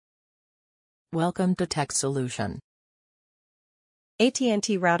Welcome to Tech Solution.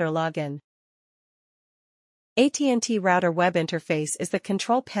 AT&T Router Login. AT&T Router Web Interface is the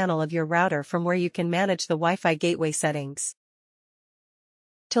control panel of your router from where you can manage the Wi-Fi gateway settings.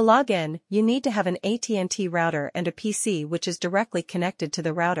 To log in, you need to have an AT&T router and a PC which is directly connected to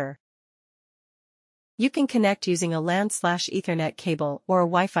the router. You can connect using a LAN/Ethernet cable or a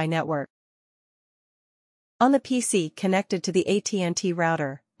Wi-Fi network. On the PC connected to the AT&T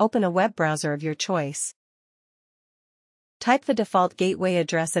router, open a web browser of your choice. Type the default gateway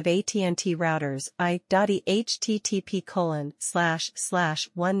address of AT&T routers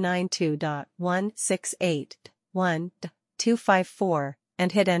i.http://192.168.1.254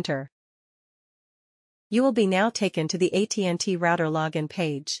 and hit enter. You will be now taken to the AT&T router login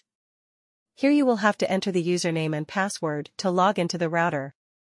page. Here you will have to enter the username and password to log into the router.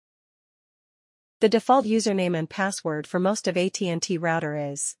 The default username and password for most of AT&T router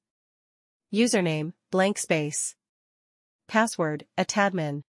is username, blank space. Password,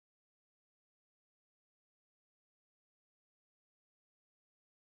 @admin.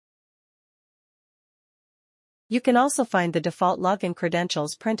 You can also find the default login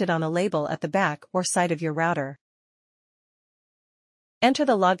credentials printed on a label at the back or side of your router. Enter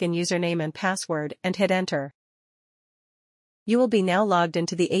the login username and password and hit enter. You will be now logged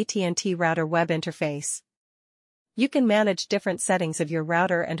into the AT&T router web interface. You can manage different settings of your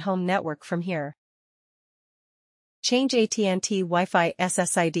router and home network from here. Change AT&T Wi-Fi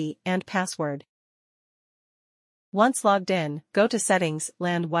SSID and password. Once logged in, go to Settings,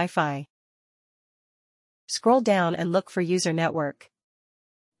 LAN Wi-Fi. Scroll down and look for User Network.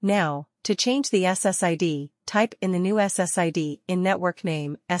 Now, to change the SSID, type in the new SSID in Network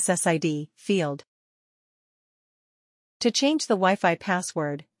Name, SSID, field. To change the Wi-Fi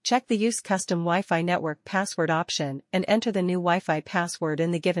password, check the Use Custom Wi-Fi Network Password option and enter the new Wi-Fi password in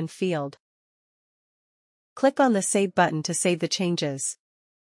the given field. Click on the Save button to save the changes.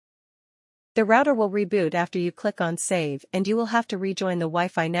 The router will reboot after you click on Save and you will have to rejoin the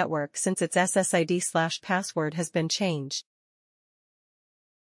Wi-Fi network since its SSID/password has been changed.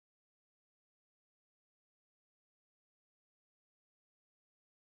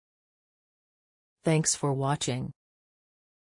 Thanks for watching.